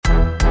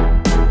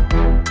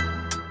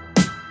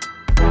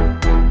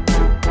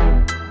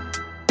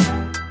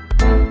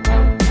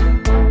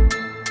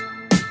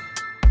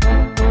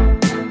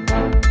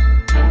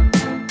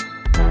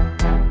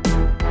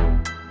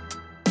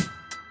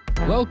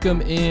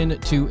Welcome in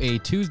to a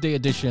Tuesday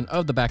edition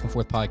of the Back and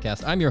Forth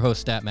Podcast. I'm your host,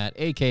 Stat Matt,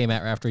 a.k.a.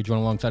 Matt Raftery, joined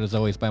alongside, as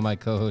always, by my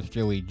co-host,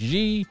 Joey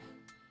G.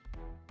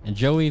 And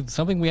Joey,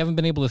 something we haven't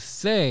been able to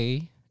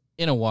say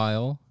in a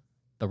while,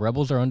 the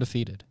Rebels are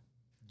undefeated.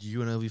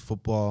 UNLV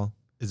football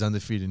is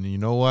undefeated. And you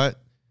know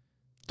what?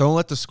 Don't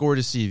let the score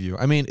deceive you.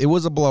 I mean, it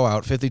was a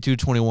blowout,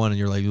 52-21, and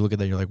you look at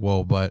that, you're like,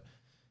 whoa, but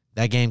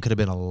that game could have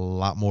been a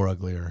lot more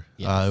uglier.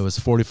 Yes. It was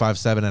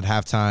 45-7 at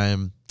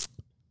halftime.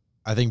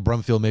 I think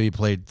Brumfield maybe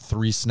played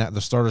 3 snaps.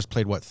 The starters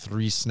played,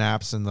 3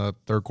 snaps in the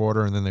third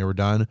quarter, and then they were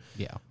done.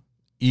 Yeah.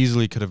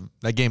 Easily could have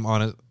 – that game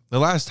on it. The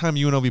last time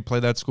UNLV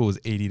played that school was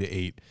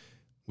 80-8.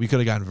 We could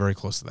have gotten very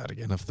close to that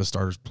again if the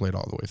starters played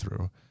all the way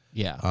through.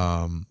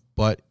 Yeah.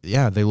 But,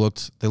 yeah, they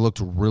looked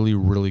really,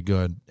 really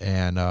good.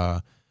 And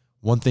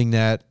one thing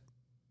that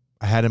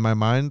I had in my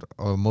mind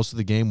most of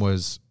the game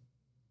was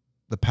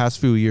the past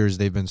few years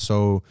they've been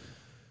so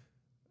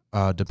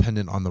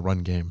dependent on the run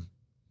game.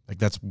 Like,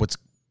 that's what's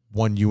 –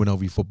 won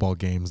UNLV football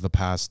games the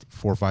past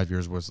 4 or 5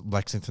 years was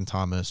Lexington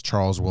Thomas,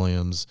 Charles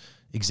Williams,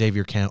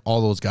 Xavier Kent. All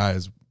those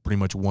guys pretty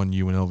much won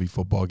UNLV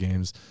football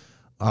games.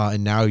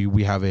 And now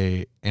we have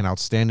an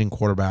outstanding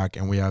quarterback,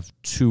 and we have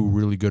 2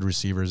 really good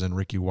receivers in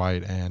Ricky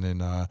White and in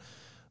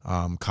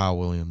Kyle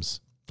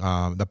Williams.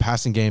 The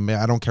passing game,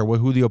 I don't care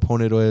who the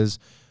opponent is,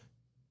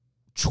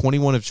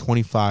 21 of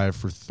 25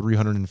 for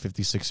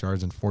 356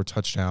 yards and 4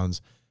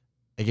 touchdowns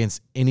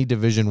against any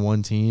Division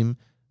I team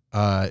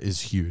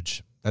is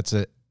huge. That's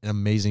an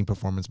amazing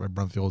performance by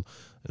Brumfield,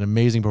 an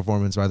amazing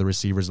performance by the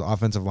receivers. The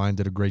offensive line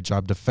did a great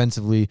job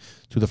defensively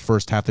through the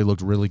first half. They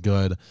looked really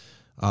good.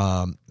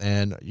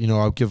 And,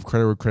 I'll give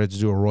credit where credit's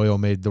due. Arroyo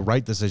made the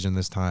right decision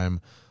this time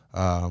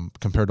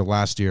compared to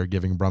last year,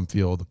 giving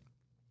Brumfield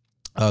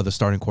the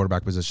starting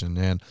quarterback position.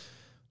 And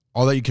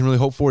all that you can really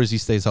hope for is he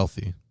stays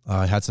healthy.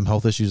 Had some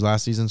health issues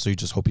last season, so you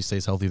just hope he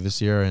stays healthy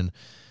this year. And,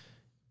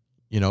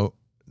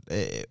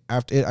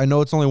 after I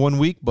know it's only 1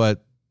 week,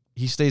 but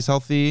he stays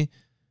healthy.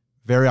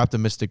 Very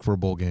optimistic for a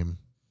bowl game.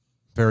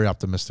 Very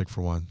optimistic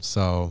for one.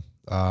 So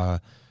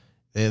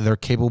they're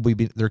capable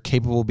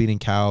of beating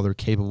Cal. They're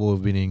capable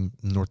of beating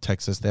North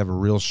Texas. They have a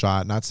real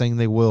shot. Not saying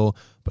they will,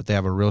 but they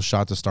have a real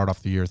shot to start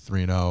off the year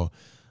 3-0.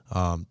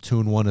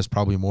 2-1 is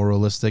probably more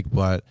realistic,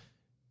 but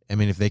I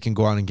mean, if they can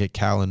go out and get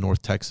Cal and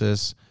North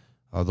Texas,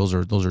 those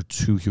are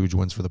 2 huge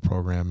wins for the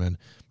program, and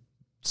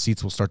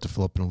seats will start to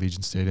fill up in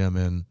Allegiant Stadium,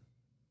 and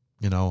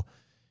you can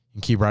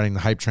keep riding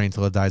the hype train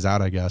till it dies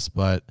out, I guess,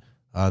 but.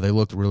 They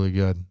looked really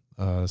good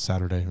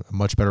Saturday. A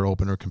much better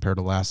opener compared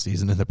to last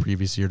season and the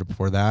previous year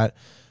before that.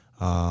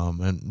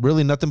 And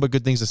really nothing but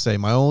good things to say.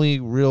 My only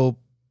real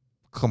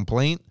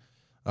complaint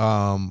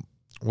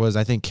was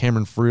I think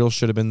Cameron Friel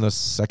should have been the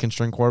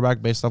second-string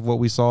quarterback based off what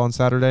we saw on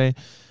Saturday.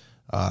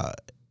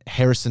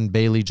 Harrison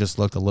Bailey just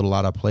looked a little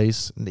out of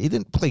place. He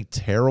didn't play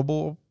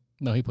terrible.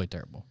 No, he played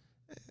terrible.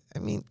 I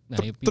mean,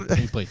 he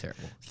played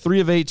terrible. 3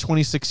 of 8,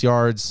 26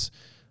 yards.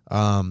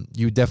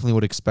 You definitely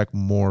would expect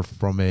more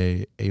from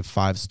a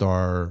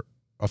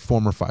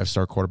former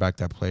 5-star quarterback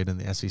that played in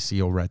the SEC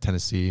over at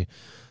Tennessee,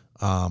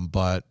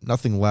 but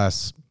nothing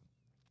less.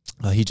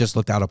 He just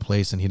looked out of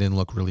place, and he didn't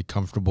look really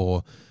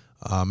comfortable,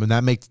 and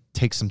that may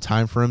take some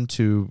time for him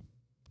to.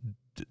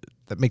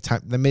 It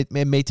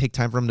may take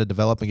time for him to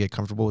develop and get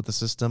comfortable with the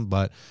system,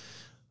 but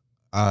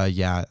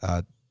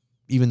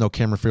even though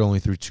Cameron Friel only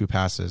threw 2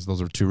 passes,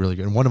 those were 2 really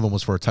good. And one of them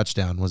was for a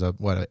touchdown, was an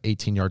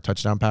 18-yard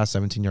touchdown pass,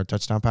 17-yard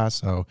touchdown pass.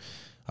 So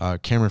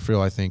Cameron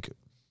Friel, I think,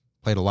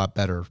 played a lot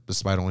better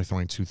despite only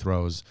throwing 2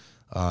 throws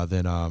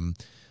than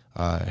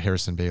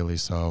Harrison Bailey.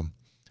 So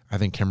I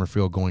think Cameron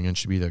Friel going in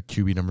should be the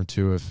QB number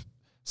 2. If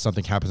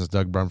something happens to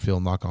Doug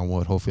Brumfield, knock on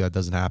wood, hopefully that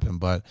doesn't happen.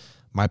 But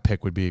my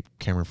pick would be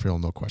Cameron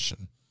Friel, no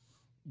question.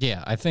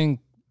 Yeah, I think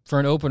for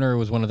an opener, it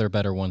was one of their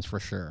better ones for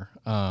sure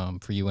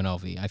for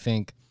UNLV. I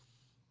think,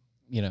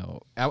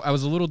 I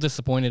was a little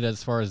disappointed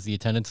as far as the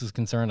attendance is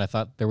concerned. I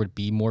thought there would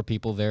be more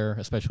people there,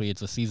 especially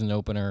it's a season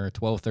opener,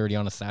 12:30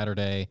 on a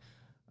Saturday.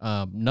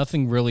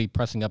 Nothing really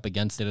pressing up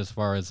against it as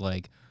far as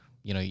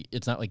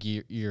it's not like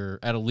you're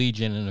at a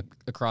Legion and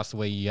across the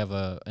way you have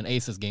an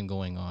Aces game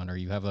going on, or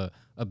you have a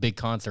big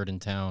concert in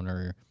town,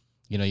 or,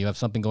 you have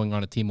something going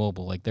on at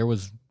T-Mobile. Like, there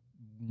was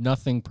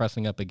nothing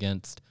pressing up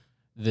against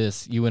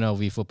this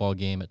UNLV football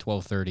game at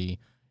 12:30.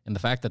 And the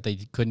fact that they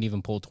couldn't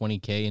even pull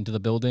 20K into the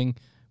building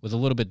was a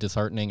little bit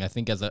disheartening, I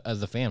think, as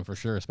a fan, for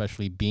sure,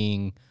 especially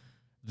being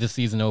this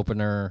season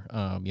opener.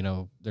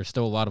 There's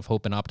still a lot of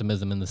hope and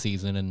optimism in the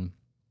season. And,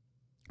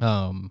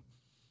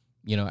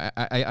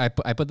 I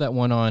put that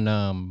one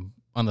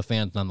on the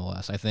fans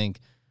nonetheless. I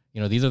think,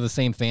 these are the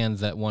same fans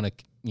that want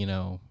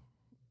to,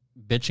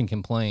 bitch and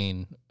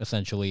complain,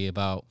 essentially,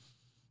 about,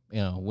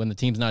 when the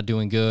team's not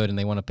doing good and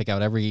they want to pick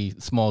out every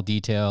small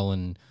detail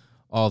and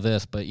all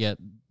this, but yet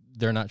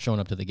they're not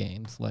showing up to the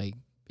games. Like,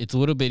 it's a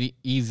little bit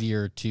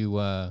easier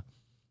to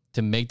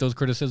make those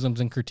criticisms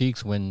and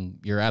critiques when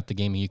you're at the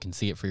game and you can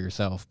see it for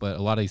yourself. But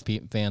a lot of these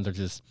fans are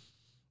just,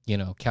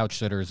 couch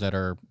sitters that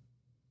are,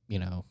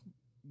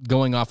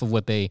 going off of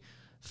what they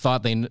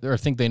thought they or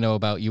think they know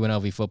about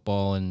UNLV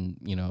football. And,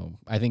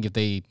 I think if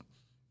they,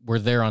 were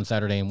there on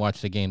Saturday and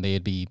watched the game,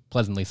 they'd be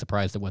pleasantly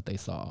surprised at what they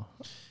saw.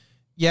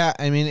 Yeah,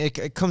 I mean,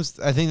 it comes.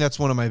 I think that's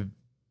one of my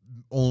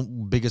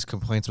biggest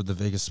complaints with the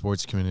Vegas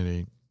sports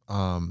community,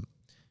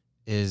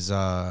 is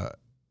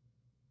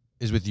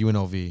with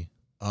UNLV.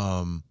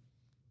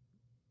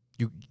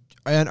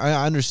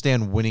 I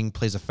understand winning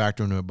plays a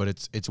factor into it, but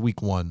it's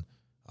week one,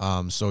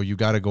 so you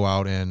got to go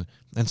out and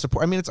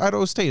support. I mean, it's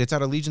Idaho State. It's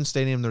at Allegiant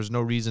Stadium. There's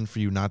no reason for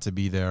you not to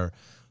be there.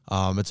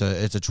 It's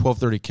a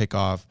 12:30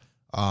 kickoff.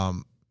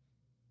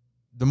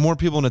 The more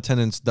people in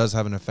attendance does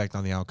have an effect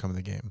on the outcome of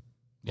the game.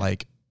 Yeah.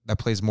 Like, that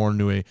plays more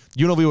into a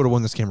UNLV would have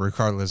won this game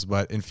regardless,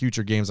 but in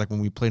future games, like when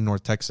we play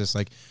North Texas,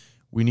 like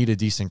we need a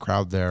decent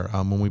crowd there.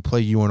 When we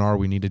play UNR,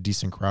 we need a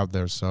decent crowd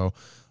there. So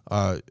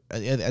at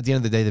the end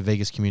of the day, the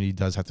Vegas community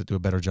does have to do a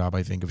better job,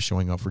 I think, of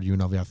showing up for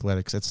UNLV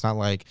athletics. It's not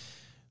like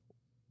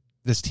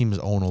this team is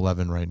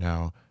 0-11 right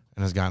now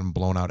and has gotten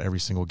blown out every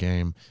single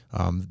game.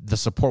 The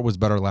support was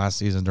better last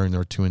season during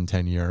their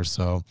 2-10 years.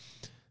 So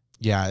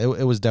yeah,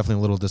 it was definitely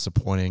a little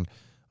disappointing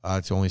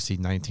to only see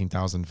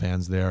 19,000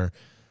 fans there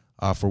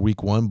for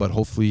week one, but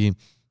hopefully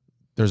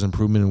there's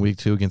improvement in week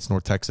two against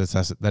North Texas.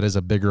 That is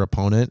a bigger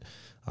opponent.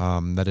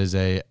 That is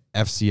a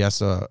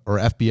FCS or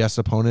FBS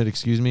opponent,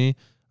 excuse me.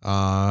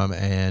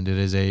 And it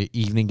is a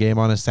evening game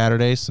on a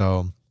Saturday,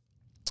 so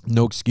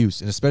no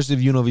excuse. And especially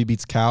if UNLV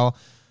beats Cal,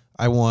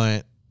 I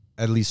want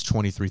at least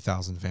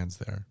 23,000 fans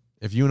there.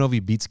 If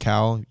UNLV beats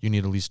Cal, you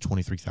need at least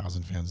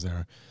 23,000 fans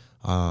there.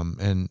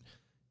 And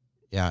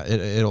yeah,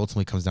 it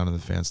ultimately comes down to the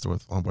fans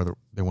on whether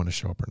they want to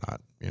show up or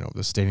not. You know,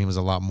 the stadium is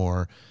a lot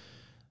more,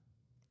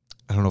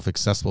 I don't know if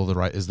accessible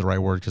is the right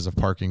word because of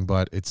parking,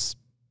 but it's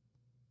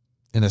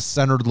in a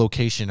centered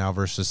location now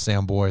versus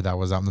Sam Boyd that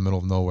was out in the middle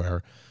of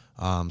nowhere.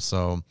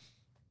 So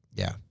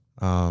yeah,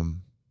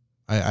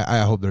 I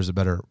hope there's a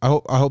better. I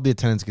hope the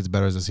attendance gets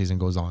better as the season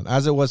goes on,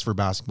 as it was for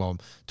basketball.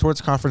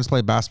 Towards conference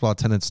play, basketball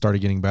attendance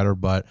started getting better,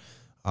 but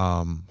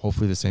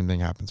hopefully the same thing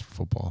happens for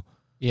football.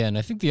 Yeah, and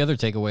I think the other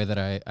takeaway that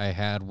I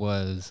had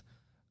was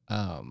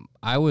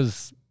I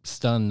was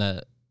stunned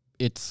that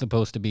it's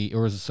supposed to be,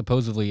 or was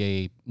supposedly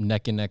a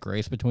neck-and-neck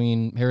race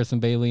between Harrison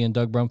Bailey and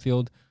Doug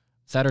Brumfield.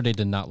 Saturday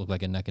did not look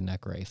like a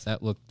neck-and-neck race.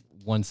 That looked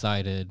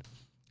one-sided.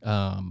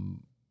 Yeah,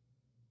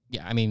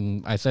 I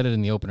mean, I said it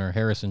in the opener.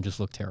 Harrison just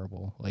looked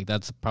terrible. Like,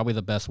 that's probably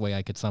the best way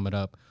I could sum it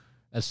up.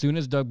 As soon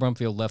as Doug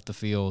Brumfield left the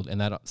field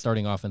and that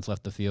starting offense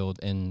left the field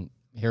and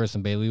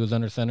Harrison Bailey was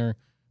under center,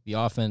 the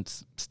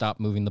offense stopped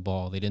moving the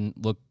ball. They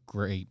didn't look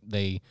great.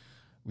 They,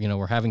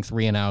 were having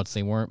 3-and-outs.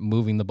 They weren't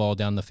moving the ball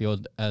down the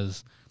field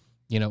as,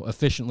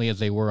 efficiently as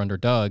they were under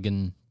Doug.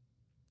 And,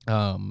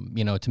 to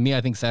me,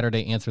 I think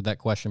Saturday answered that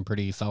question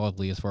pretty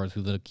solidly as far as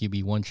who the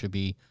QB1 should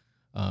be.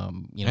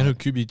 And who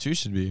QB2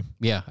 should be.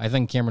 Yeah, I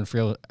think Cameron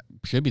Friel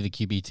should be the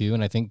QB2.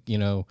 And I think,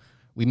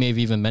 we may have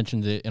even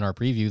mentioned it in our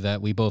preview that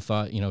we both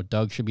thought,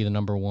 Doug should be the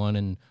number one.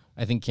 And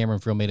I think Cameron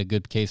Friel made a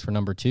good case for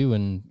number two.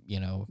 And,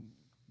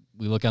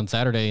 we look on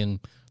Saturday and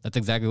that's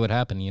exactly what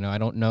happened. I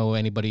don't know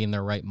anybody in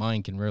their right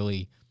mind can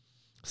really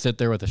sit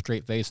there with a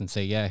straight face and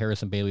say, yeah,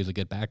 Harrison Bailey is a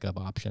good backup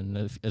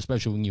option,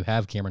 especially when you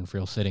have Cameron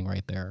Friel sitting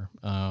right there.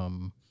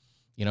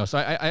 So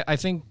I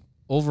think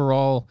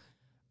overall,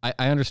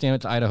 I understand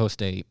it's Idaho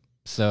State.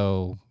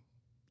 So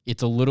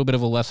it's a little bit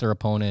of a lesser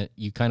opponent.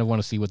 You kind of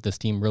want to see what this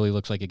team really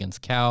looks like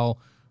against Cal.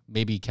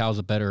 Maybe Cal's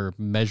a better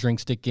measuring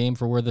stick game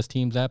for where this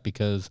team's at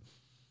because,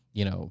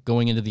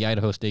 going into the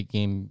Idaho State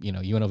game,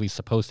 UNLV is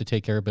supposed to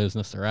take care of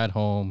business. They're at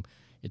home.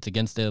 It's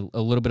against a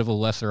little bit of a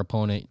lesser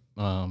opponent.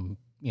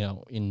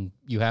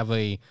 You have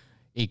a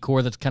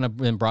core that's kind of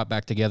been brought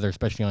back together,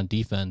 especially on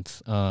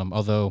defense.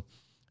 Although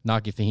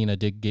Naki Fahina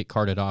did get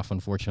carted off,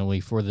 unfortunately,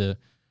 for the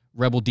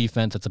Rebel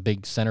defense. It's a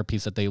big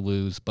centerpiece that they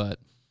lose, but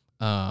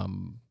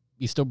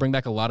you still bring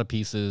back a lot of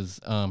pieces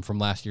from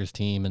last year's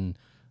team. And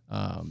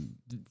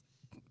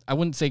I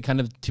wouldn't say kind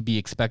of to be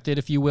expected,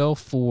 if you will,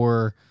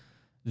 for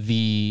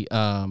the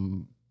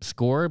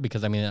score,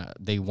 because, I mean,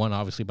 they won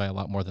obviously by a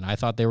lot more than I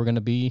thought they were going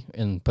to be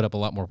and put up a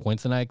lot more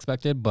points than I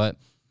expected. But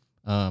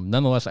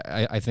nonetheless,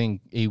 I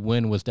think a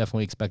win was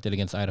definitely expected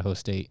against Idaho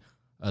State.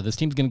 This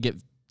team's going to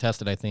get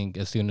tested, I think,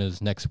 as soon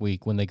as next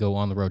week when they go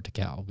on the road to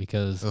Cal,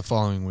 because the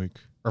following week.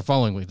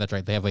 That's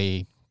right.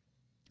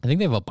 I think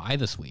they have a bye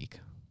this week.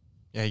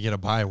 Yeah, you get a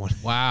bye one.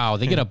 Wow,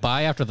 they get a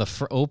bye after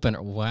the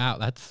opener. Wow,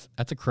 that's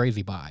a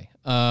crazy bye.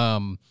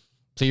 So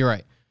you're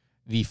right.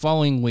 The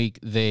following week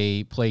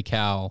they play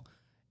Cal,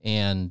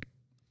 and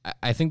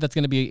I think that's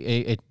going to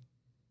be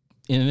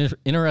an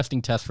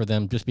interesting test for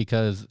them, just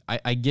because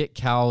I get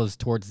Cal is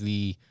towards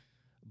the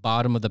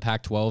bottom of the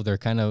Pac-12. They're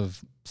kind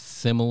of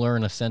similar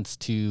in a sense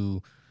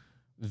to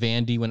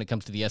Vandy when it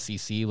comes to the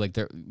SEC. Like,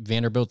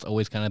 Vanderbilt's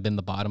always kind of been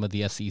the bottom of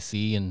the SEC,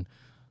 and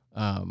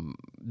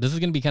this is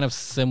going to be kind of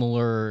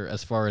similar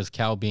as far as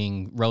Cal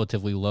being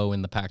relatively low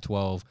in the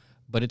Pac-12,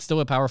 but it's still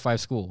a Power 5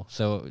 school.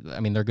 So, I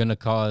mean, they're going to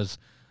cause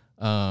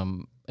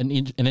an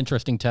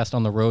interesting test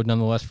on the road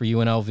nonetheless for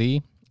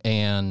UNLV.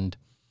 And,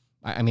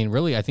 I mean,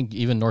 really, I think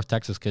even North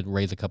Texas could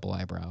raise a couple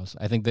eyebrows.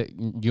 I think that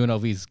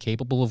UNLV is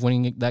capable of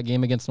winning that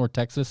game against North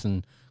Texas.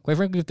 And quite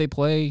frankly, if they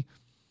play,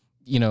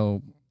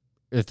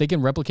 if they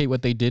can replicate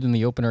what they did in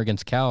the opener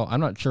against Cal, I'm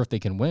not sure if they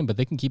can win, but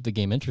they can keep the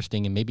game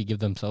interesting and maybe give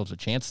themselves a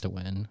chance to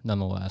win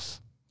nonetheless.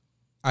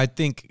 I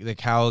think the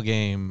Cal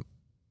game,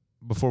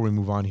 before we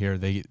move on here,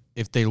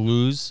 if they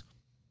lose,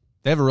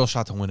 they have a real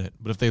shot to win it.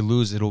 But if they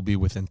lose, it'll be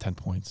within 10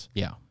 points.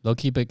 Yeah, they'll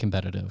keep it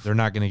competitive. They're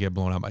not going to get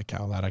blown out by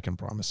Cal. That I can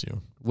promise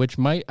you. Which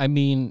might, I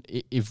mean,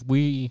 if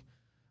we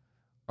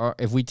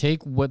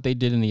take what they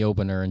did in the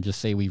opener and just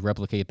say we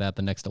replicate that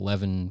the next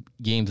 11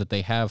 games that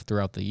they have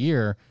throughout the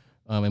year,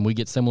 and we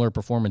get similar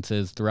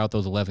performances throughout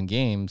those 11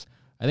 games,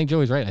 I think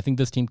Joey's right. I think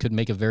this team could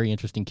make a very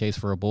interesting case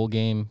for a bowl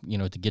game,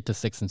 to get to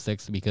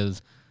 6-6,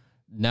 because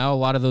now a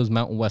lot of those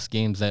Mountain West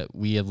games that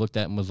we had looked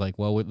at and was like,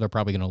 well, they're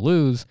probably going to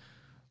lose,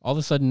 all of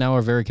a sudden now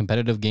are very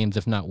competitive games,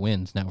 if not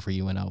wins, now for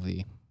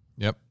UNLV.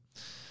 Yep.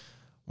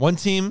 One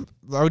team,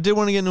 I did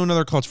want to get into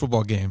another college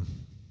football game.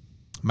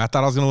 I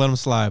thought I was going to let them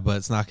slide, but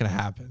it's not going to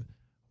happen.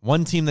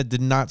 One team that did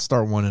not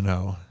start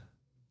 1-0,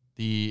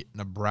 the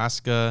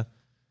Nebraska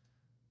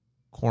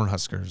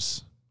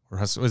Cornhuskers.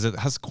 Or is it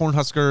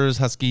Cornhuskers,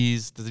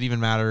 Huskies? Does it even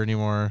matter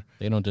anymore?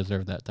 They don't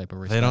deserve that type of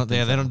respect.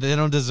 They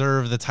don't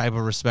deserve the type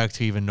of respect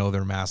to even know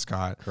their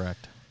mascot.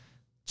 Correct.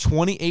 They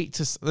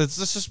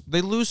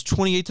lose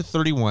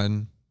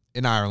 28-31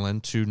 in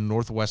Ireland to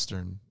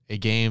Northwestern, a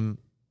game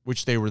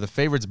which they were the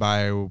favorites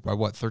by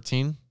what,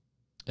 13?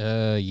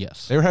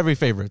 Yes. They were heavy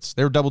favorites.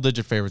 They were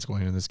double-digit favorites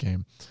going into this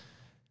game.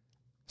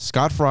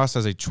 Scott Frost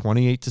has a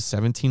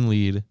 28-17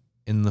 lead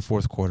in the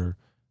fourth quarter.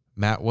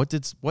 Matt, what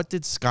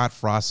did Scott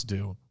Frost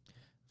do?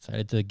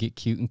 Decided to get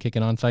cute and kick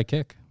an onside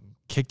kick.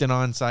 Kicked an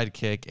onside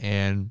kick,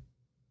 and,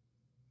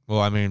 well,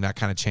 I mean, that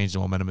kind of changed the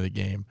momentum of the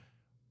game.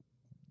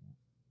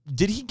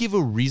 Did he give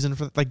a reason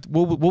for, like,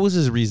 what was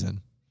his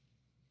reason?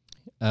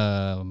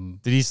 Did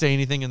he say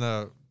anything in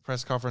the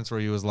press conference where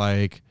he was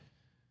like,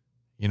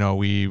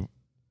 we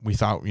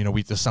thought,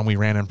 we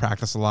ran in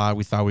practice a lot.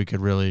 We thought we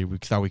could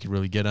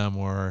really get him,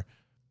 or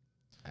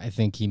I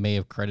think he may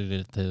have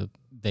credited it to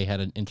they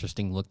had an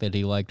interesting look that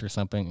he liked or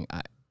something.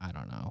 I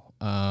don't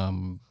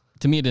know.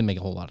 To me, it didn't make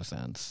a whole lot of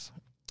sense.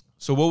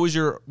 So what was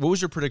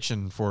your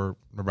prediction for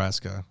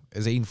Nebraska?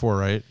 Is 8-4,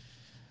 right?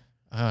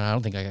 I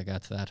don't think I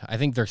got to that. I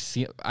think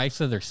I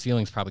said their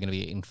ceiling's probably going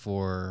to be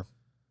 8-4.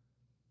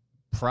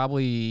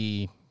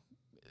 Probably,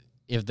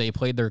 if they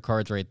played their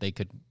cards right, they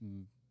could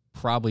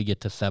probably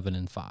get to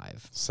 7-5.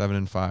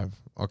 7-5.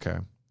 Okay.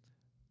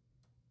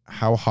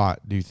 How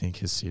hot do you think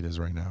his seat is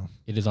right now?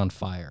 It is on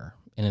fire.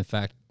 And in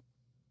fact,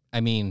 I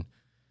mean,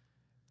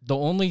 the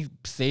only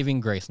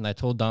saving grace, and I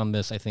told Dom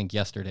this, I think,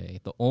 yesterday,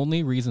 the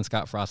only reason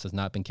Scott Frost has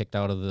not been kicked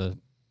out of the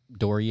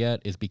door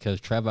yet is because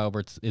Trev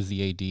Alberts is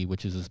the AD,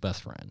 which is his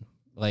best friend.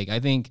 Like, I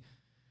think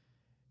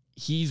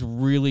he's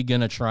really going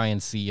to try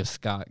and see if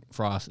Scott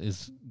Frost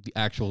is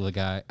actually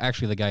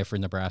the guy for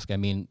Nebraska. I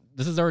mean,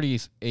 this is already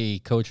a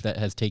coach that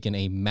has taken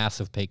a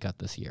massive pay cut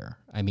this year.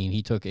 I mean,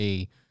 he took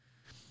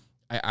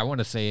I want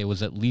to say it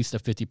was at least a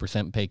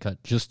 50% pay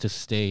cut just to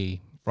stay.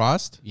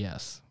 Frost?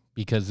 Yes,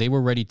 because they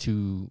were ready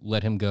to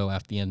let him go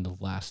after the end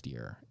of last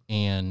year.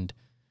 And,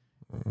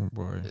 oh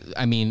boy,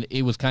 I mean,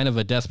 it was kind of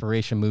a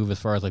desperation move as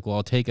far as like, well,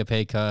 I'll take a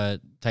pay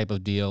cut type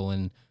of deal.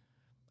 And,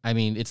 I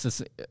mean, it's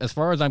this, as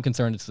far as I'm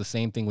concerned, it's the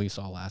same thing we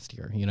saw last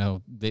year.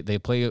 They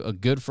play a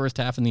good first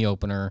half in the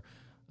opener.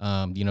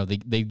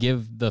 They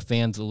give the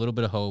fans a little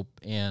bit of hope,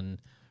 and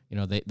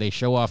they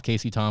show off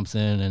Casey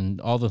Thompson and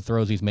all the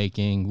throws he's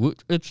making.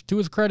 Which, to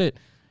his credit,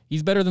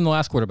 he's better than the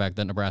last quarterback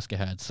that Nebraska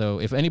had. So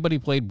if anybody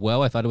played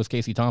well, I thought it was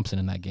Casey Thompson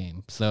in that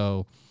game.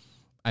 So,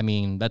 I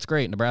mean, that's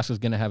great. Nebraska's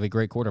going to have a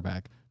great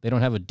quarterback. They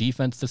don't have a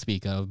defense to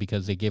speak of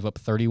because they gave up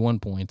 31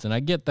 points, and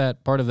I get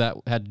that part of that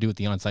had to do with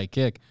the onside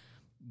kick.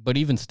 But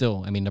even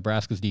still, I mean,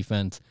 Nebraska's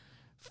defense,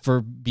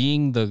 for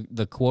being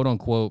the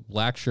quote-unquote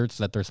black shirts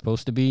that they're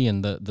supposed to be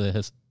and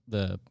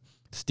the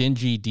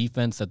stingy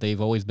defense that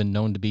they've always been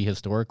known to be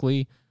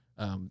historically,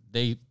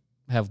 they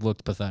have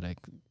looked pathetic,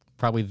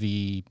 probably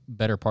the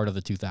better part of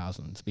the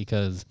 2000s,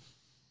 because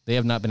they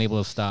have not been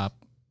able to stop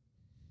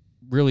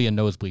really a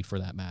nosebleed for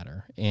that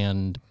matter.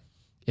 And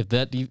if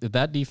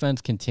that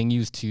defense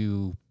continues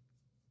to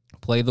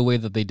play the way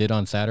that they did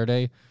on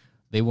Saturday,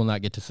 they will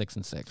not get to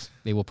 6-6.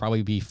 They will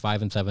probably be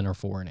 5-7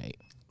 or 4-8.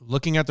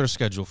 Looking at their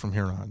schedule from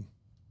here on,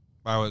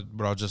 what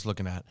I was just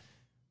looking at,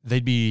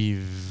 they'd be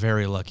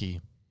very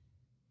lucky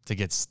to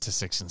get to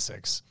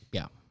 6-6.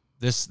 Yeah.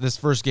 This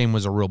first game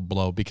was a real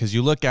blow because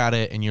you look at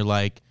it and you're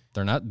like,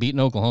 they're not beating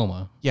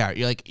Oklahoma. Yeah,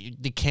 you're like,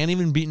 they can't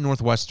even beat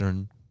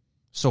Northwestern.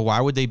 So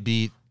why would they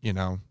beat,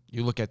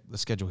 you look at the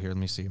schedule here. Let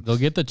me see. They'll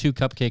get the two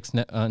cupcakes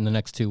in the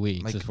next 2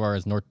 weeks, as far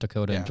as North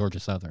Dakota and Georgia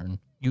Southern.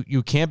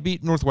 You can't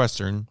beat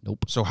Northwestern.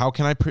 Nope. So how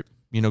can I,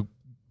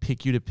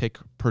 pick you to pick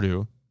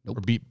Purdue or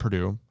beat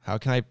Purdue? How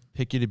can I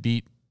pick you to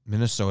beat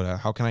Minnesota?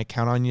 How can I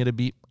count on you to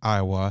beat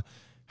Iowa?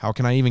 How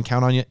can I even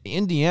count on you?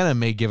 Indiana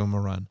may give them a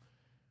run.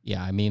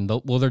 Yeah, I mean,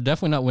 they're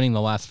definitely not winning the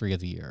last three of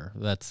the year.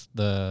 That's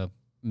the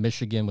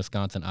Michigan,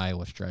 Wisconsin,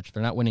 Iowa stretch.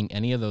 They're not winning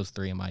any of those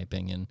three, in my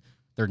opinion.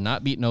 They're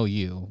not beating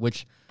OU,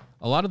 which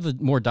a lot of the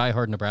more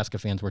diehard Nebraska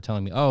fans were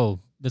telling me, oh,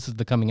 this is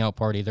the coming out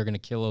party. They're going to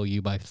kill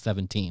OU by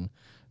 17.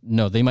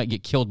 No, they might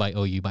get killed by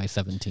OU by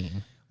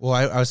 17. Well,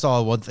 I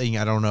saw one thing.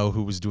 I don't know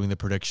who was doing the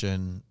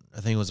prediction. I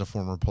think it was a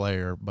former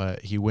player,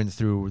 but he went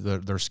through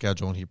their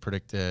schedule and he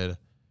predicted.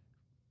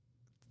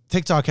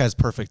 TikTok has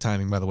perfect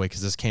timing, by the way,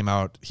 because this came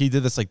out. He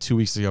did this like 2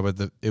 weeks ago,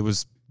 but it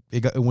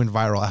went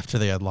viral after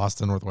they had lost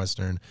to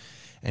Northwestern,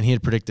 and he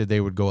had predicted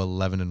they would go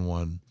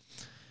 11-1,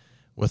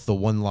 with the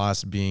one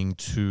loss being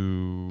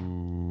to.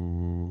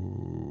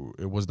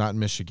 It was not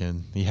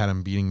Michigan. He had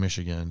them beating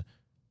Michigan.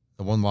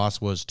 The one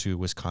loss was to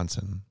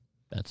Wisconsin.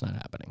 That's not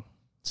happening.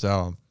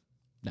 So,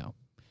 no.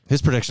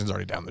 His prediction's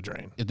already down the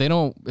drain. If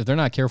they're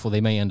not careful,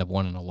 they may end up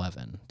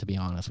 1-11. To be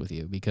honest with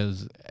you,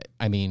 because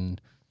I mean,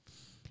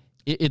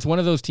 it's one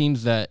of those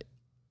teams that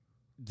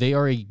they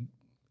are and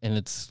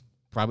it's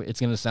going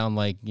to sound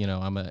like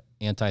I'm an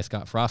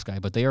anti-Scott Frost guy,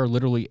 but they are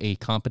literally a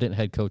competent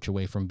head coach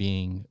away from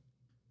being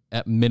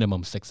at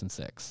minimum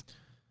 6-6.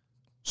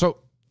 So,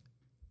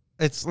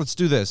 let's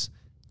do this.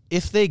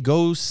 If they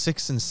go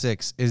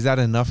 6-6, is that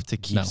enough to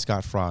keep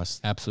Scott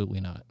Frost? Absolutely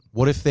not.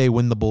 What if they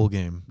win the bowl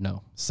game?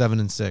 No.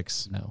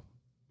 7-6. No.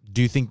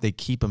 Do you think they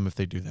keep him if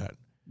they do that?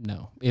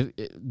 No.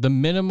 The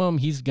minimum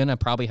he's gonna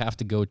probably have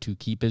to go to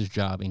keep his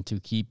job and to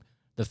keep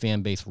the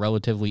fan base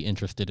relatively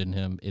interested in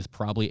him is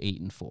probably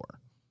 8-4.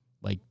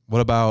 Like,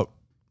 what about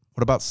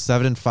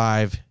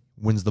 7-5,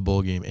 wins the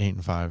bowl game,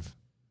 8-5?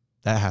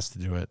 That has to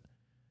do it.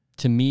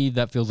 To me,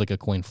 that feels like a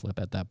coin flip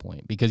at that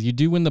point, because you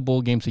do win the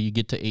bowl game, so you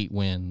get to 8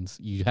 wins.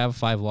 You have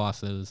 5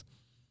 losses.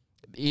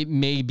 It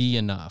may be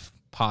enough,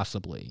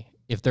 possibly.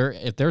 If they're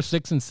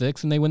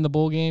 6-6 and they win the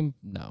bowl game,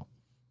 no.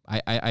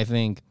 I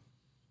think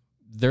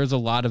there's a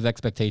lot of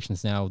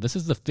expectations now. This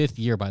is the 5th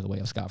year, by the way,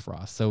 of Scott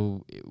Frost.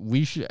 So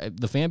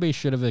the fan base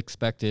should have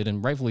expected,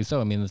 and rightfully so.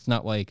 I mean, it's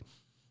not like,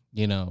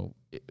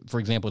 for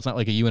example, it's not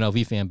like a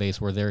UNLV fan base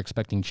where they're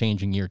expecting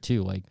change in year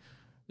 2. Like,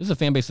 this is a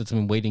fan base that's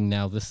been waiting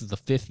now. This is the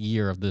 5th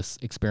year of this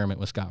experiment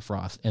with Scott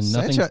Frost, and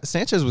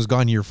Sanchez was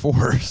gone year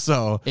 4.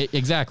 So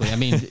exactly. I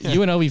mean,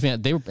 UNLV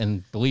fan,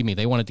 and believe me,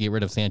 they wanted to get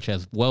rid of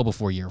Sanchez well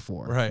before year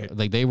 4. Right.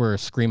 Like, they were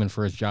screaming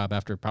for his job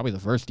after probably the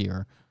first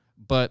year.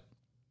 But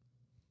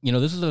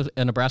this is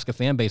a Nebraska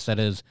fan base that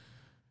has,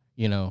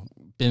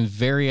 been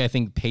very, I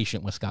think,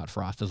 patient with Scott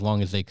Frost as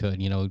long as they could.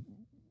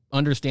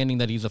 Understanding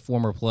that he's a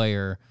former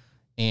player,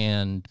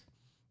 and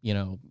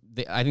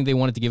I think they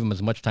wanted to give him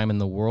as much time in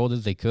the world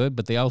as they could,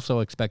 but they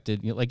also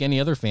expected, like any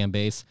other fan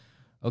base,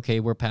 okay,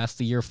 we're past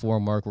the year 4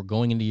 mark, we're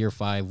going into year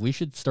 5. We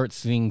should start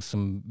seeing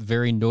some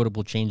very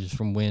notable changes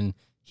from when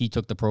he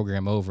took the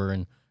program over.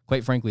 And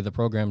quite frankly, the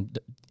program,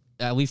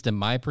 at least in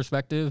my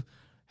perspective,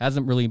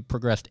 hasn't really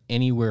progressed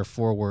anywhere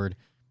forward.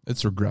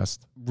 It's regressed.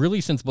 Really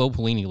since Bo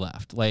Pelini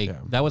left.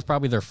 That was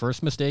probably their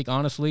first mistake,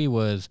 honestly,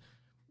 was,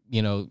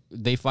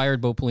 they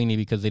fired Bo Pelini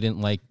because they didn't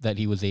like that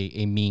he was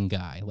a mean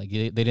guy. Like,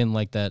 they didn't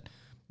like that,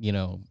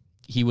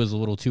 he was a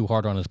little too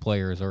hard on his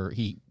players, or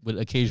he would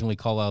occasionally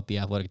call out the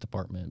athletic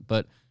department.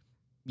 But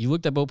you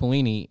looked at Bo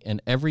Pelini,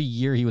 and every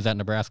year he was at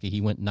Nebraska,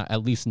 he went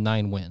at least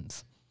 9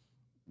 wins.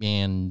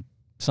 And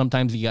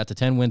sometimes he got to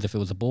 10 wins if it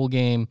was a bowl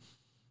game.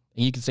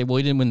 And you could say, well,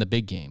 he didn't win the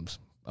big games.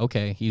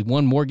 Okay, he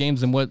won more games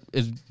than what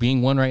is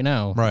being won right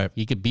now. Right.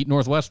 He could beat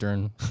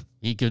Northwestern.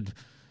 He could,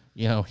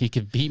 he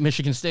could beat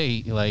Michigan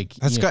State. Like,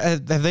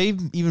 have they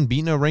even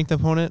beaten a ranked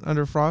opponent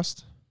under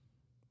Frost?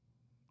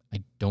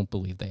 I don't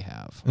believe they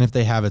have. And if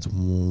they have, it's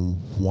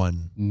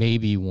 1.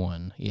 Maybe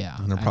 1, yeah.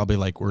 And they're probably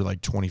we're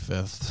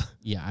 25th.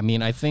 Yeah, I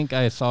mean, I think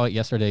I saw it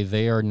yesterday.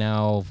 They are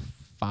now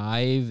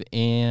 5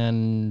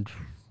 and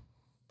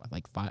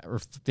 5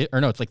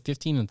 or no, it's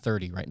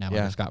 15-30 right now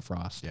under Scott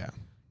Frost. Yeah.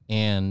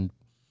 And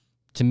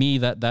to me,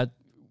 that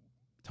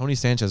Tony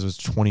Sanchez was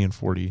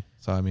 20-40.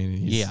 So I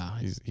mean,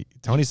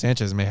 Tony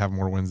Sanchez may have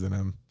more wins than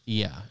him.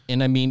 Yeah,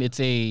 and I mean, it's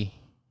a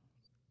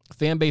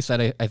fan base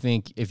that I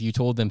think if you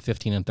told them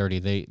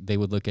 15-30, they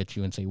would look at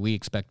you and say, we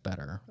expect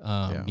better.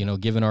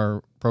 Given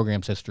our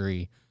program's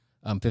history,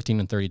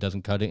 15-30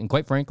 doesn't cut it. And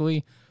quite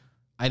frankly,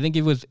 I think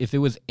if it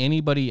was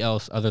anybody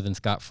else other than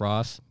Scott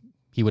Frost,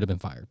 he would have been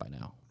fired by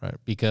now. Right.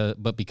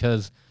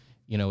 Because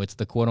it's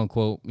the quote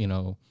unquote,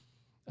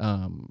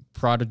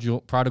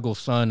 prodigal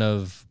son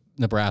of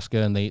Nebraska,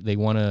 and they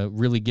want to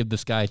really give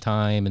this guy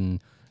time,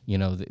 and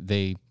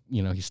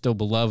he's still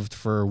beloved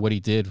for what he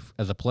did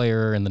as a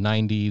player in the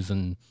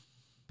 90s,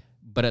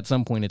 but at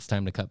some point it's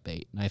time to cut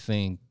bait.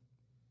 And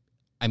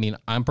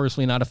I'm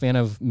personally not a fan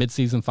of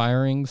midseason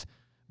firings,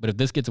 but if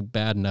this gets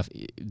bad enough,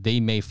 they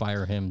may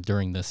fire him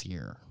during this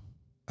year.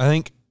 I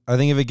think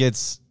if it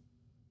gets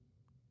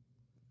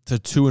to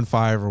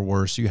 2-5 or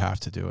worse, you have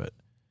to do it.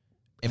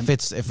 If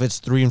it's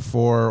 3-4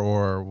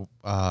 or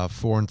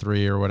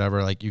 4-3 or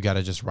whatever, like, you got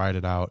to just ride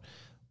it out.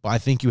 But I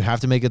think you have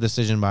to make a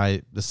decision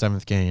by the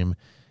 7th game,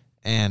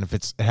 and if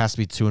it has to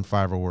be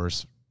 2-5 or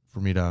worse for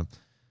me to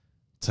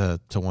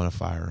want to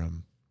fire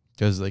him,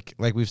 because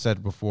like we've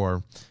said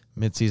before,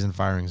 midseason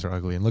firings are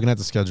ugly. And looking at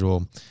the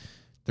schedule,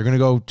 they're going to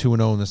go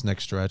 2-0 in this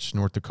next stretch.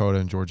 North Dakota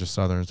and Georgia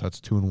Southern, so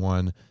that's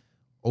 2-1.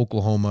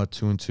 Oklahoma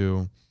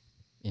 2-2.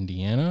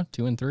 Indiana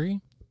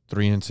 2-3.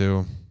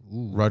 3-2.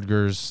 Ooh.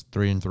 Rutgers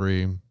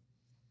 3-3.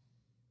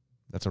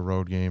 That's a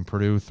road game.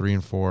 Purdue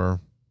 3-4.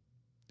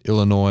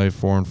 Illinois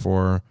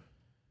 4-4.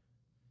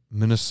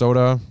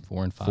 Minnesota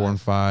 4-5.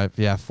 4-5.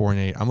 Yeah,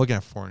 4-8. I'm looking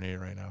at 4-8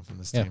 right now from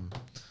this team.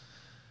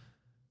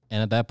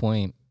 And at that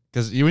point,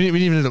 because we didn't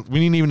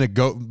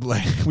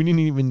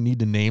even need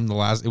to name the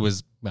last. It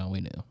was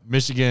we knew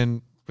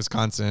Michigan,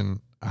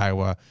 Wisconsin,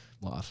 Iowa,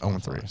 lost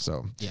 0-3.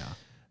 So yeah,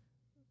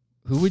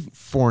 who would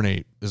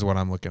 4-8 is what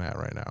I'm looking at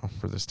right now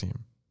for this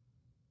team.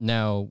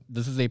 Now,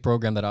 this is a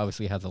program that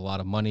obviously has a lot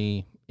of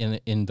money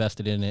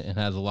invested in it and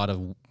has a lot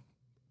of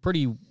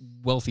pretty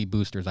wealthy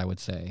boosters, I would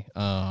say.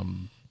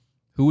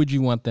 Who would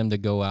you want them to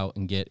go out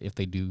and get if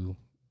they do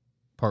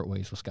part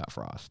ways with Scott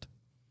Frost?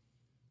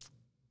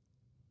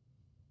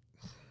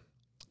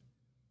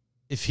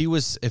 If he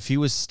was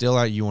still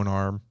at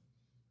UNR,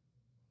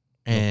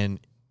 and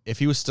if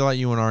he was still at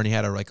UNR and he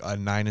had a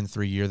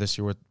 9-3 year this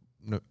year with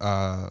the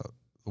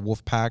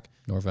Wolfpack,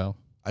 Norvell,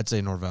 I'd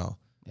say Norvell.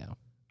 Yeah,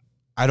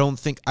 I don't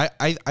think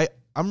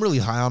I'm really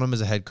high on him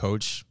as a head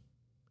coach.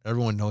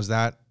 Everyone knows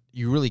that.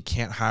 You really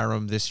can't hire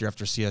him this year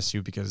after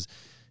CSU because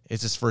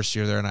it's his first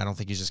year there, and I don't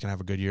think he's just gonna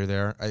have a good year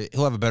there.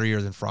 He'll have a better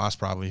year than Frost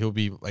probably. He'll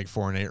be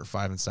 4-8 or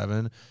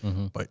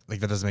 5-7, but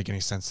that doesn't make any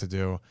sense to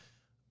do.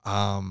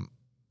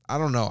 I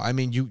don't know. I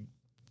mean, you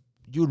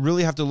would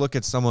really have to look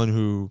at someone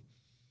who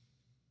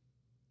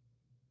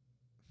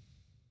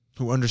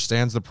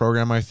understands the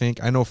program, I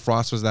think. I know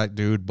Frost was that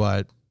dude,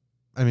 but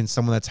I mean,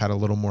 someone that's had a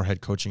little more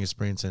head coaching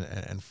experience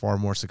and far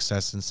more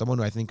success, and someone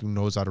who I think who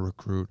knows how to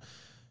recruit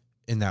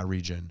in that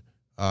region.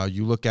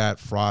 You look at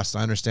Frost,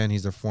 I understand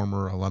he's a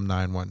former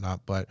alumni and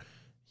whatnot, but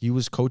he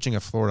was coaching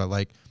at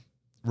Florida.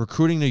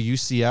 Recruiting to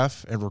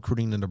UCF and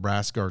recruiting to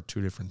Nebraska are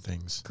two different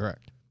things.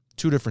 Correct.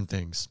 Two different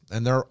things,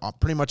 and they're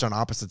pretty much on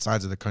opposite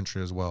sides of the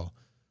country as well.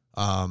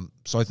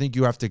 So I think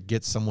you have to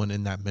get someone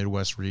in that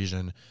Midwest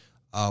region,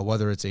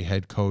 whether it's a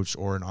head coach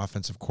or an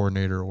offensive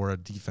coordinator or a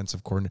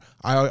defensive coordinator.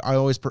 I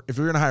always, if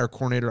you're going to hire a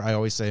coordinator, I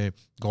always say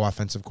go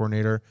offensive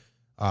coordinator.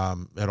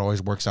 It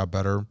always works out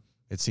better,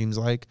 it seems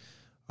like.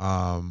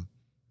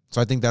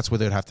 So I think that's what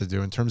they'd have to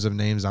do. In terms of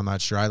names, I'm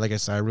not sure. Like I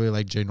said, I really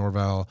like Jay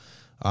Norvell.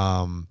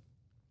 And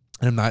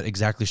I'm not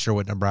exactly sure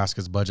what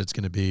Nebraska's budget's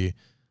going to be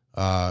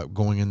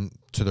going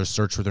into their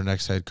search for their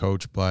next head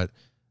coach, but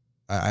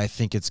I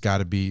think it's got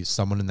to be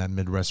someone in that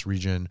Midwest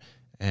region,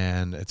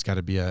 and it's got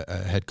to be a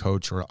head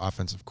coach or an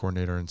offensive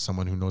coordinator and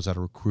someone who knows how to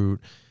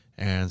recruit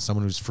and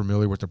someone who's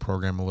familiar with the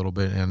program a little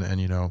bit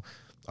and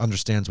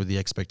understands what the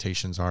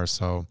expectations are.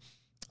 So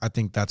I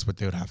think that's what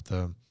they would have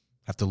to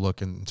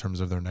look in terms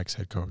of their next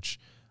head coach.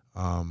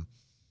 You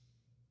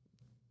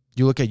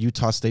look at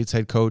Utah State's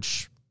head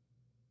coach.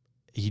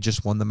 He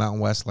just won the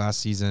Mountain West last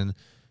season.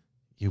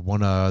 He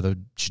won the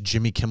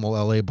Jimmy Kimmel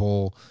LA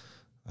Bowl.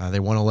 They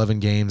won 11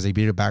 games. They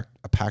beat a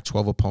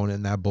Pac-12 opponent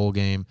in that bowl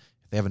game.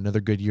 If they have another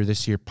good year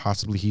this year,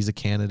 possibly he's a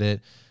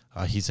candidate.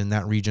 He's in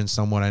that region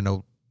somewhat. I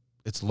know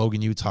it's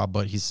Logan, Utah,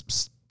 but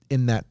he's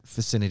in that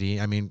vicinity.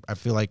 I mean, I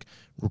feel like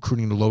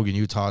recruiting to Logan,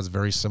 Utah is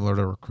very similar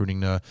to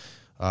recruiting to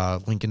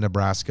Lincoln,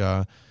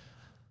 Nebraska.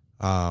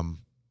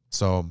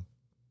 So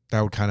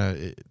that would kind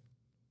of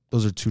 –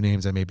 those are two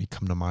names that maybe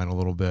come to mind a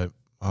little bit.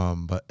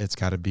 But it's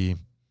got to be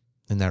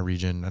in that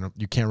region.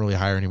 You can't really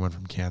hire anyone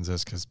from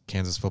Kansas because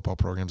Kansas football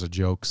program's a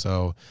joke.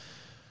 So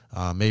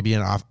maybe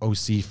an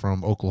OC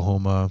from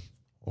Oklahoma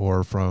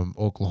or from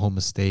Oklahoma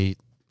State.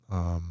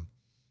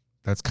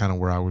 That's kind of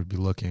where I would be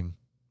looking.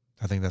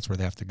 I think that's where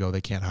they have to go.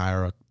 They can't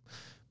hire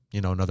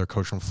another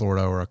coach from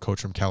Florida or a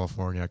coach from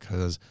California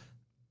because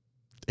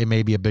it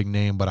may be a big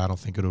name, but I don't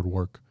think it would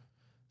work.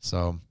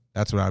 So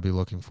that's what I'd be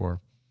looking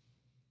for.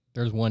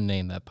 There's one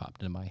name that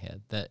popped into my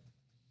head that,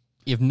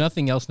 if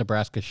nothing else,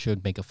 Nebraska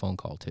should make a phone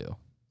call to.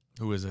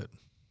 Who is it?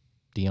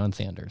 Deion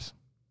Sanders.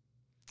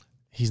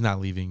 He's not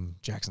leaving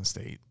Jackson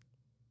State.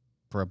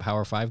 For a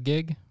Power 5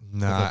 gig?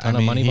 Nah, with a ton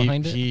of money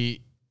behind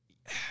it?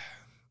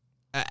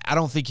 I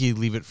don't think he'd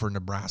leave it for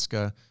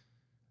Nebraska.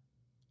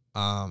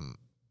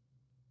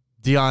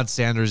 Deion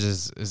Sanders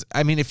is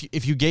I mean,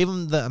 if you gave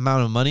him the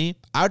amount of money,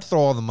 I'd throw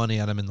all the money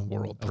at him in the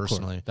world,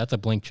 personally. That's a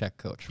blank check,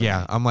 coach.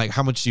 Yeah, I'm like,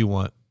 how much do you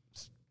want?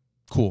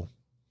 Cool.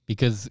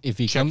 Because if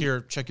he check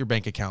your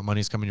bank account,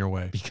 money's coming your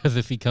way. Because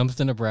if he comes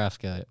to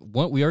Nebraska,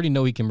 we already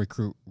know he can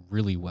recruit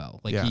really well.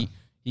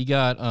 He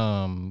got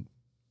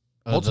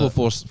multiple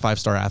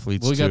 5-star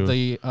athletes. We got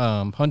the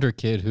Hunter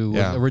kid who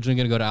was originally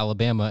going to go to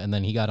Alabama, and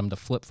then he got him to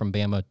flip from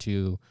Bama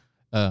to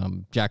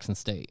Jackson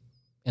State.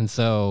 And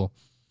so,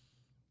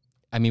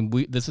 I mean,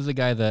 this is a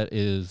guy that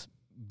is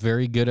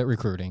very good at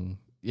recruiting.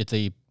 It's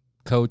a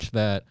coach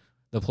that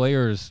the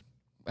players,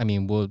 I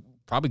mean, will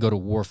probably go to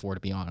war for, to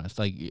be honest.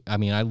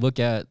 I look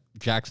at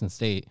Jackson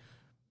State,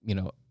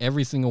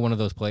 every single one of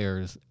those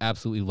players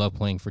absolutely love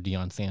playing for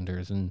Deion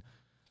Sanders. And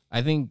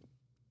I think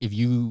if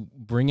you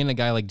bring in a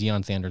guy like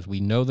Deion Sanders,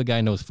 we know the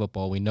guy knows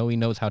football. We know he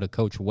knows how to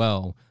coach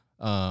well.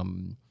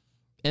 And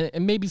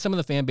maybe some of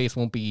the fan base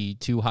won't be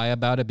too high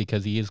about it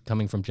because he is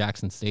coming from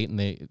Jackson State,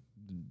 and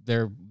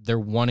they're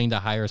wanting to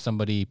hire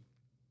somebody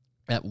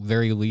at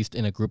very least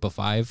in a group of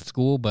 5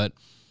 school. But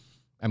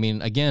I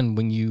mean, again,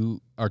 when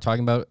you are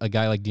talking about a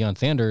guy like Deion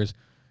Sanders,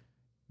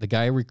 The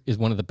guy is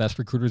one of the best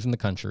recruiters in the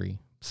country.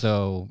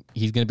 So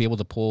he's going to be able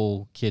to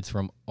pull kids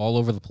from all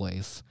over the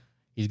place.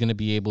 He's going to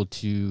be able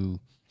to,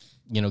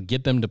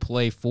 get them to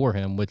play for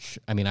him, which,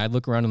 I mean, I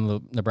look around in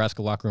the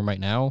Nebraska locker room right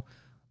now.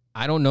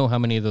 I don't know how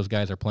many of those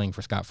guys are playing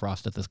for Scott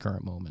Frost at this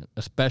current moment,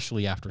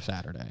 especially after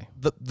Saturday.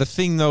 The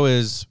thing, though,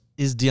 is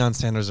Deion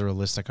Sanders a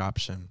realistic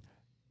option?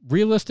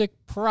 Realistic?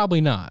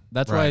 Probably not.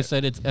 That's Right. why I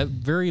said it's at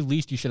very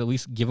least you should at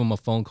least give him a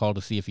phone call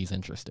to see if he's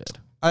interested.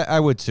 I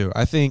would too.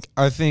 I think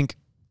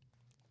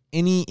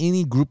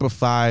any group of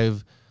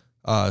 5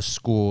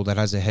 school that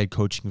has a head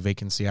coaching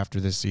vacancy after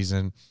this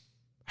season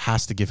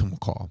has to give him a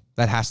call.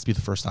 That has to be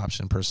the first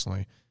option,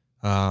 personally.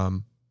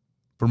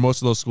 For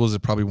most of those schools,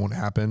 it probably won't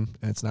happen,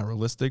 and it's not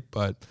realistic.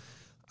 But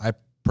I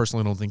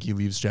personally don't think he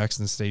leaves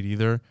Jackson State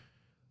either.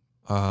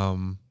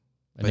 But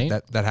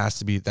that has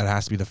to be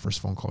the first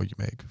phone call you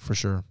make, for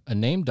sure. A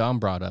name Dom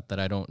brought up that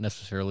I don't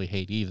necessarily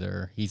hate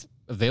either. He's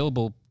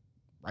available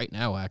right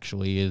now.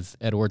 Actually, is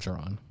Ed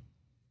Orgeron.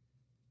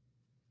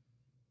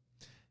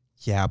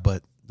 Yeah,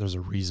 but there's a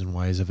reason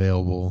why he's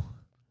available.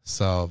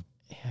 So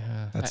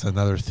Yeah, that's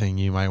another thing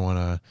you might want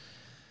to.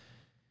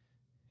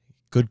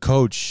 Good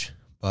coach,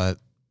 but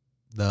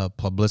the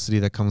publicity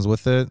that comes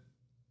with it,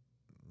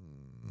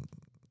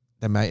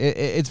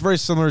 it's very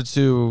similar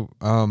to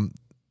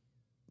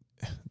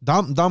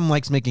Dom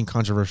likes making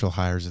controversial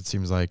hires. It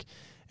seems like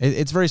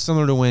it's very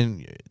similar to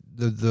when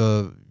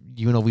the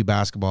UNLV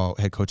basketball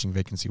head coaching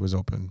vacancy was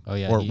open. Oh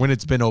yeah, or when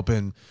it's been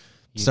open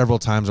several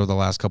times over the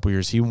last couple of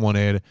years. He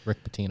wanted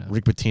Rick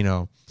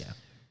Pitino. Yeah.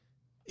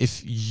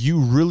 If you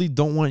really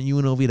don't want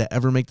UNLV to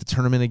ever make the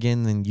tournament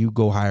again, then you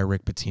go hire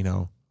Rick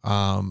Pitino.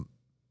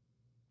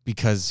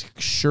 Because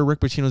sure, Rick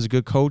Pitino is a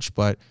good coach,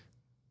 but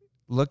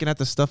looking at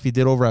the stuff he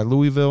did over at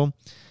Louisville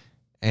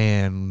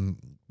and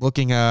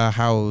looking at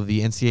how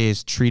the NCAA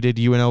has treated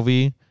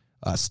UNLV,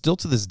 still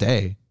to this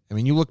day, I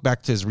mean, you look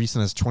back to as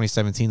recent as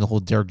 2017, the whole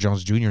Derrick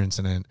Jones Jr.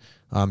 incident,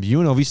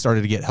 UNLV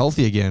started to get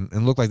healthy again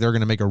and looked like they were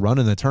going to make a run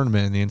in the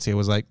tournament, and the NCAA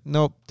was like,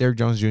 nope, Derrick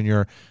Jones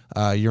Jr.,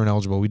 you're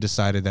ineligible. We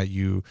decided that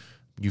you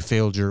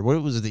failed your,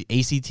 what was it, the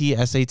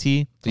ACT, SAT?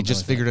 They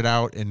just figured it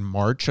out in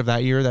March of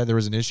that year that there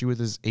was an issue with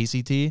his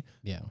ACT.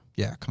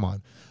 Yeah, come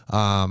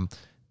on.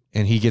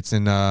 And he gets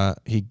in,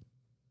 he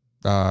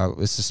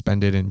is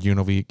suspended, and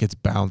UNLV gets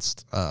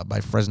bounced by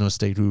Fresno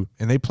State, and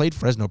they played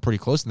Fresno pretty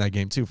close in that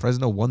game too.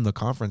 Fresno won the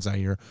conference that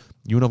year.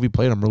 UNLV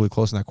played them really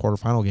close in that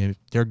quarterfinal game.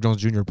 Derrick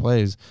Jones Jr.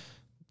 plays.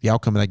 The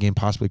outcome of that game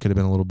possibly could have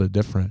been a little bit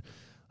different.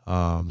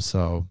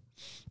 So,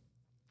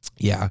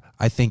 yeah,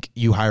 I think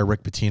you hire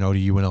Rick Pitino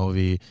to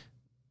UNLV.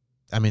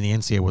 I mean, the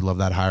NCAA would love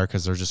that hire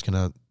because they're just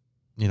going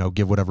to,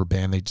 give whatever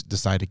ban they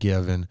decide to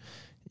give. And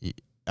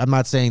I'm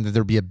not saying that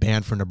there'd be a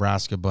ban for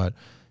Nebraska, but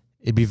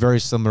it'd be very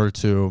similar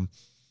to,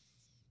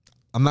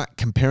 I'm not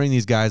comparing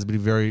these guys, but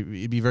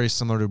it'd be very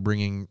similar to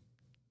bringing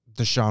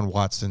Deshaun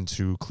Watson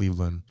to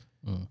Cleveland.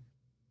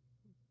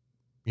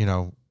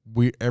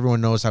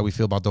 Everyone knows how we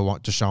feel about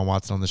Deshaun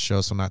Watson on the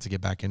show, so not to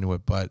get back into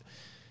it, but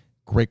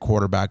great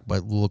quarterback,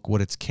 but look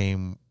at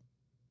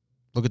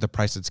the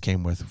price it's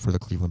came with for the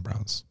Cleveland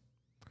Browns.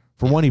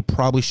 For one, he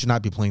probably should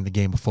not be playing the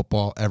game of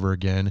football ever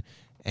again.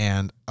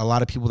 And a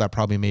lot of people that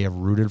probably may have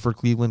rooted for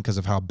Cleveland because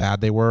of how bad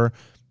they were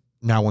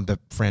now want the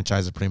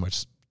franchise to pretty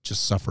much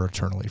just suffer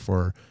eternally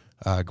for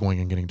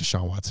going and getting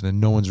Deshaun Watson. And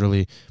no one's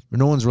really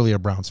a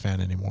Browns fan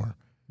anymore.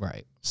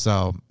 Right.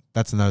 So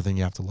that's another thing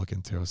you have to look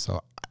into.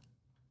 So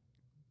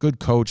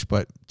good coach,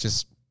 but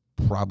just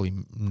probably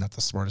not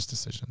the smartest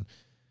decision.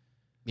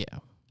 Yeah.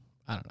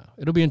 I don't know.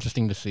 It'll be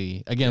interesting to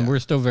see. Again, we're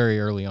still very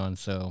early on,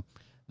 so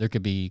there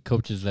could be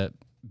coaches that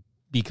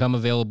become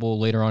available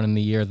later on in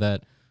the year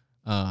that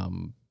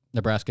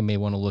Nebraska may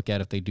want to look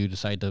at if they do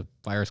decide to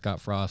fire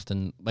Scott Frost.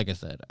 And like I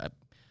said,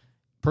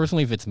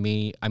 personally, if it's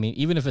me, I mean,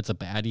 even if it's a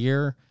bad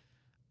year,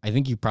 I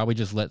think you probably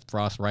just let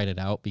Frost ride it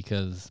out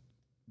because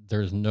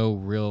there's no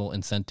real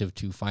incentive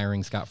to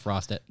firing Scott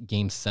Frost at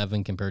Game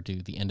 7 compared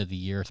to the end of the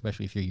year,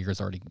 especially if your year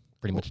is already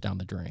pretty much down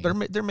the drain.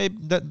 There may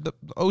the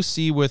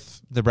OC with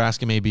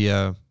Nebraska may be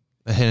a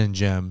hidden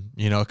gem,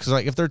 because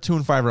like if they're 2-5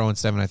 or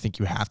 0-7, I think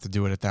you have to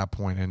do it at that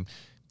point and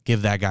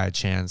give that guy a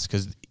chance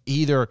because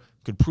either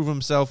could prove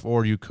himself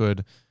or you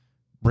could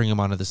bring him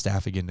onto the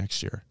staff again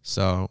next year.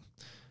 So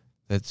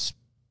that's.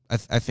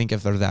 I think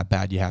if they're that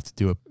bad, you have to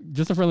do it.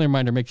 Just a friendly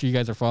reminder, make sure you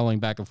guys are following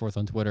Back and Forth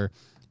on Twitter,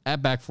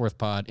 at Back Forth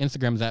Pod.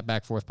 Instagram is at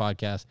Back Forth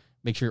Podcast.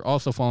 Make sure you're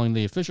also following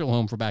the official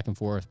home for Back and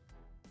Forth,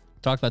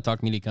 Talk That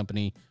Talk Media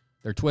Company.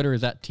 Their Twitter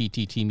is at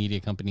TTT Media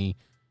Company.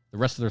 The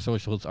rest of their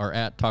socials are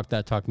at Talk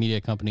That Talk Media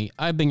Company.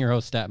 I've been your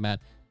host, Stat Matt,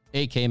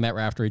 a.k.a. Matt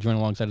Raftery, joined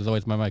alongside, as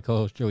always, my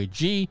co-host, Joey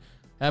G.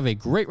 Have a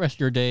great rest of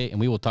your day, and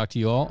we will talk to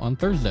you all on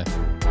Thursday.